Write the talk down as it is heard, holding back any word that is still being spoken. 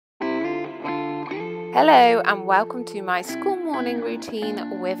Hello and welcome to my school morning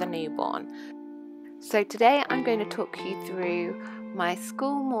routine with a newborn. So today I'm going to talk you through my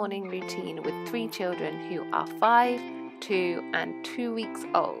school morning routine with 3 children who are 5, 2 and 2 weeks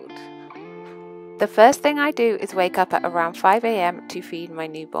old. The first thing I do is wake up at around 5 a.m. to feed my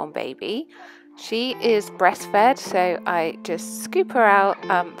newborn baby. She is breastfed, so I just scoop her out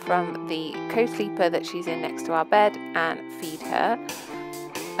from the co-sleeper that she's in next to our bed and feed her.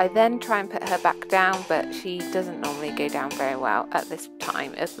 I then try and put her back down, but she doesn't normally go down very well at this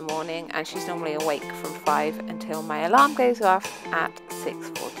time of the morning, and she's normally awake from 5 until my alarm goes off at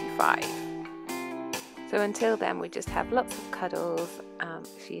 6:45. So until then we just have lots of cuddles.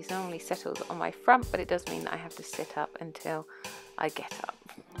 She's normally settled on my front, but it does mean that I have to sit up until I get up.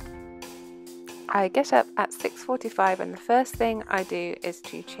 I get up at 6:45 and the first thing I do is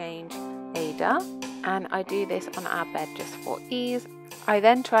to change Ada, and I do this on our bed just for ease. I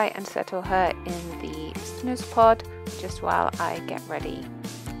then try and settle her in the snooze pod just while I get ready.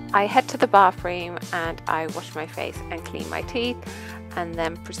 I head to the bathroom and I wash my face and clean my teeth and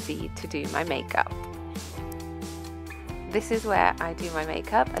then proceed to do my makeup. This is where I do my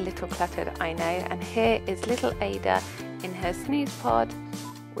makeup, a little cluttered I know, and here is little Ada in her snooze pod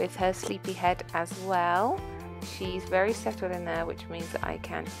with her sleepy head as well. She's very settled in there, which means that I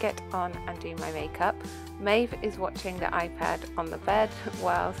can get on and do my makeup. Maeve is watching the iPad on the bed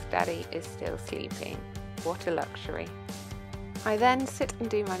whilst Daddy is still sleeping. What a luxury. I then sit and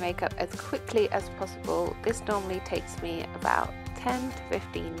do my makeup as quickly as possible. This normally takes me about 10 to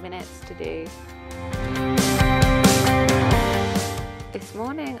 15 minutes to do. This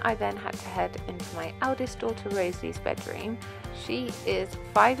morning I then had to head into my eldest daughter Rosalie's bedroom. She is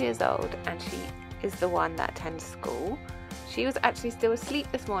 5 years old and she is the one that attends school. She was actually still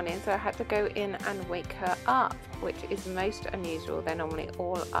asleep this morning, so I had to go in and wake her up, which is most unusual. They're normally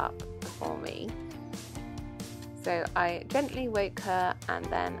all up before me. So I gently woke her and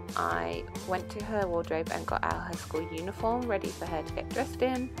then I went to her wardrobe and got out her school uniform ready for her to get dressed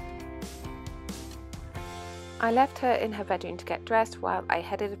in. I left her in her bedroom to get dressed while I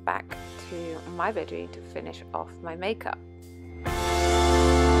headed back to my bedroom to finish off my makeup.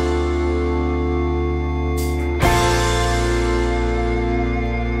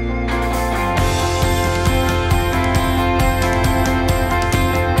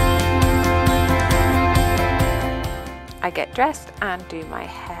 I get dressed and do my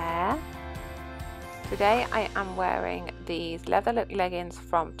hair. Today I am wearing these leather look leggings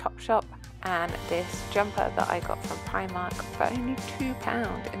from Topshop and this jumper that I got from Primark for only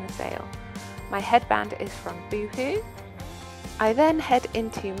 £2 in the sale. My headband is from Boohoo. I then head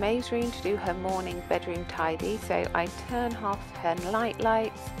into Maeve's room to do her morning bedroom tidy, so I turn off her night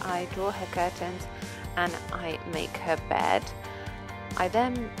lights, I draw her curtains and I make her bed. I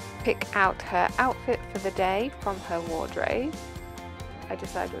then pick out her outfit for the day from her wardrobe. I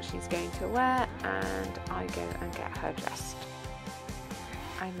decide what she's going to wear and I go and get her dressed.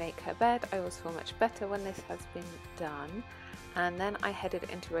 I make her bed. I always feel much better when this has been done. And then I headed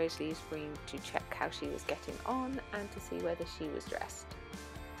into Rosalie's room to check how she was getting on and to see whether she was dressed.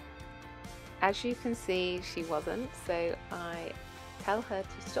 As you can see, she wasn't, so I tell her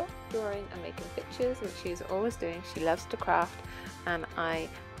to stop drawing and making pictures, which she's always doing. She loves to craft, and I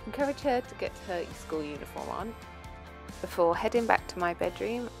encourage her to get her school uniform on. Before heading back to my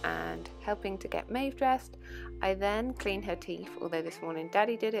bedroom and helping to get Maeve dressed, I then clean her teeth, although this morning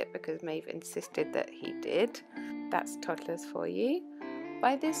Daddy did it because Maeve insisted that he did. That's toddlers for you.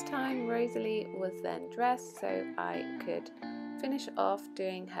 By this time Rosalie was then dressed, so I could finish off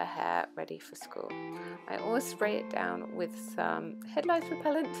doing her hair ready for school. I always spray it down with some head lice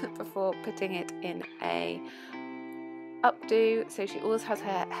repellent before putting it in a updo, so she always has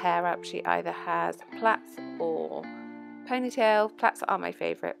her hair up. She either has plaits or ponytail. Plaits are my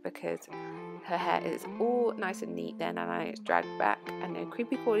favourite because her hair is all nice and neat then, and I it's dragged back and no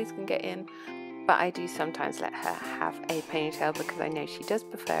creepy crawlies can get in. But I do sometimes let her have a ponytail because I know she does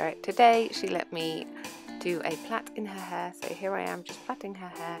prefer it. Today she let me do a plait in her hair, so here I am just plaiting her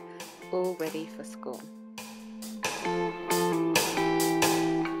hair, all ready for school.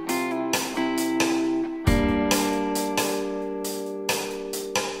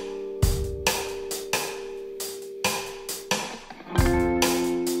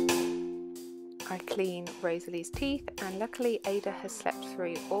 I clean Rosalie's teeth, and luckily Ada has slept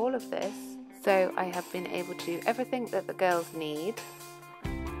through all of this, so I have been able to do everything that the girls need.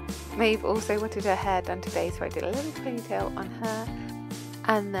 Maeve also wanted her hair done today, so I did a little ponytail on her,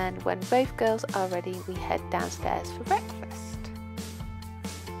 and then when both girls are ready we head downstairs for breakfast.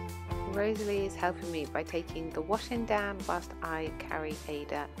 Rosalie is helping me by taking the washing down whilst I carry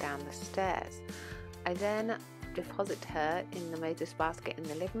Ada down the stairs. I then deposit her in the Moses basket in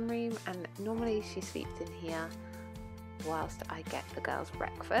the living room, and normally she sleeps in here whilst I get the girls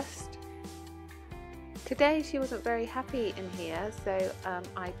breakfast. Today she wasn't very happy in here, so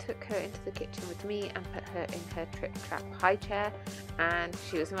I took her into the kitchen with me and put her in her Trip Trap high chair, and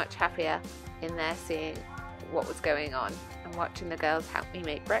she was much happier in there seeing what was going on and watching the girls help me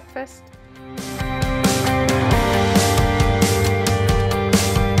make breakfast.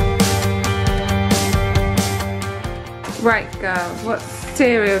 Right girls, what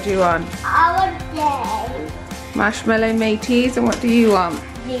cereal do you want? I want this. Marshmallow Mateys, and what do you want?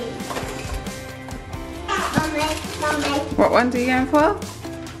 These. Mommy. What ones are you going for?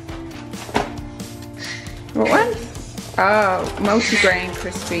 What one? Oh, multi-grain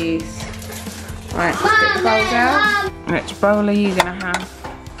Crispies. Right, let's get the bowls out. Which bowl are you going to have?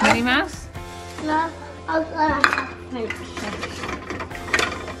 Minnie Mouse? No, I'm gonna have Princess.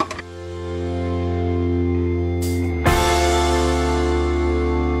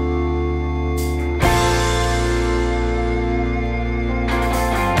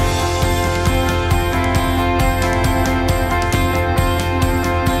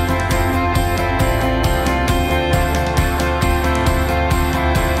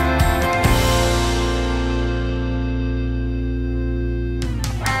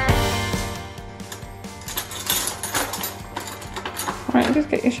 Right, just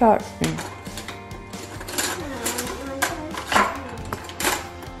get your shark spoon.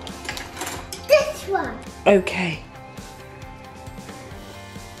 This one. Okay.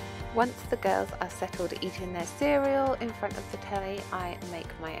 Once the girls are settled eating their cereal in front of the telly, I make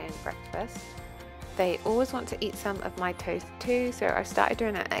my own breakfast. They always want to eat some of my toast too, so I've started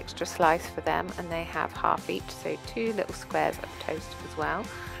doing an extra slice for them, and they have half each, so 2 little squares of toast as well.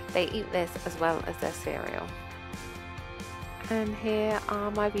 They eat this as well as their cereal. And here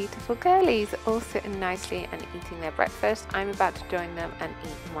are my beautiful girlies, all sitting nicely and eating their breakfast. I'm about to join them and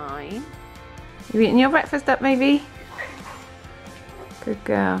eat mine. You eating your breakfast up, maybe? Good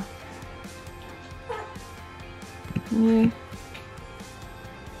girl. You?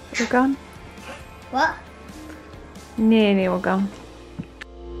 You're gone? What? Nearly all gone.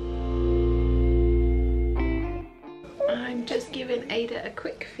 I'm just giving Ada a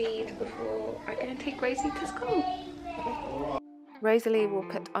quick feed before I go and take Rosie to school. Rosalie will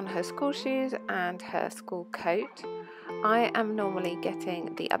put on her school shoes and her school coat. I am normally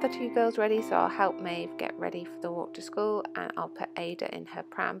getting the other 2 girls ready, so I'll help Maeve get ready for the walk to school, and I'll put Ada in her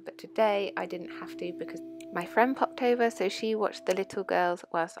pram, but today I didn't have to because my friend popped over, so she watched the little girls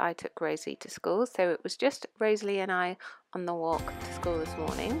whilst I took Rosie to school, so it was just Rosalie and I on the walk to school this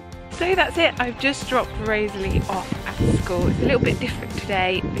morning. So that's it, I've just dropped Rosalie off at school. It's a little bit different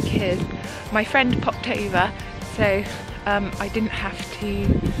today because my friend popped over, so I didn't have to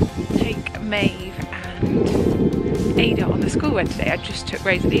take Maeve and Ada on the school run today. I just took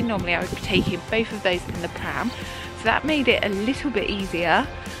Rosalie. Normally I would be taking both of those in the pram, so that made it a little bit easier,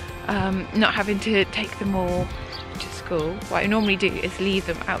 not having to take them all to school. What I normally do is leave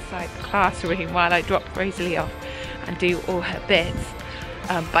them outside the classroom while I drop Rosalie off and do all her bits,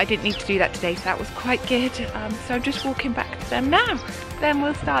 but I didn't need to do that today, so that was quite good. So I'm just walking back to them now. Then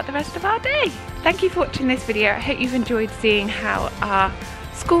we'll start the rest of our day. Thank you for watching this video. I hope you've enjoyed seeing how our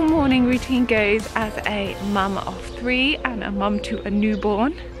school morning routine goes as a mum of 3 and a mum to a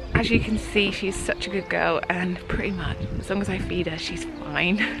newborn. As you can see, she's such a good girl, and pretty much as long as I feed her, she's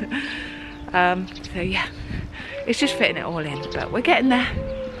fine. So yeah, it's just fitting it all in, but we're getting there.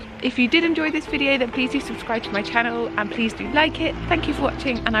 If you did enjoy this video, then please do subscribe to my channel and please do like it. Thank you for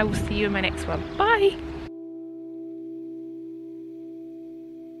watching, and I will see you in my next one. Bye!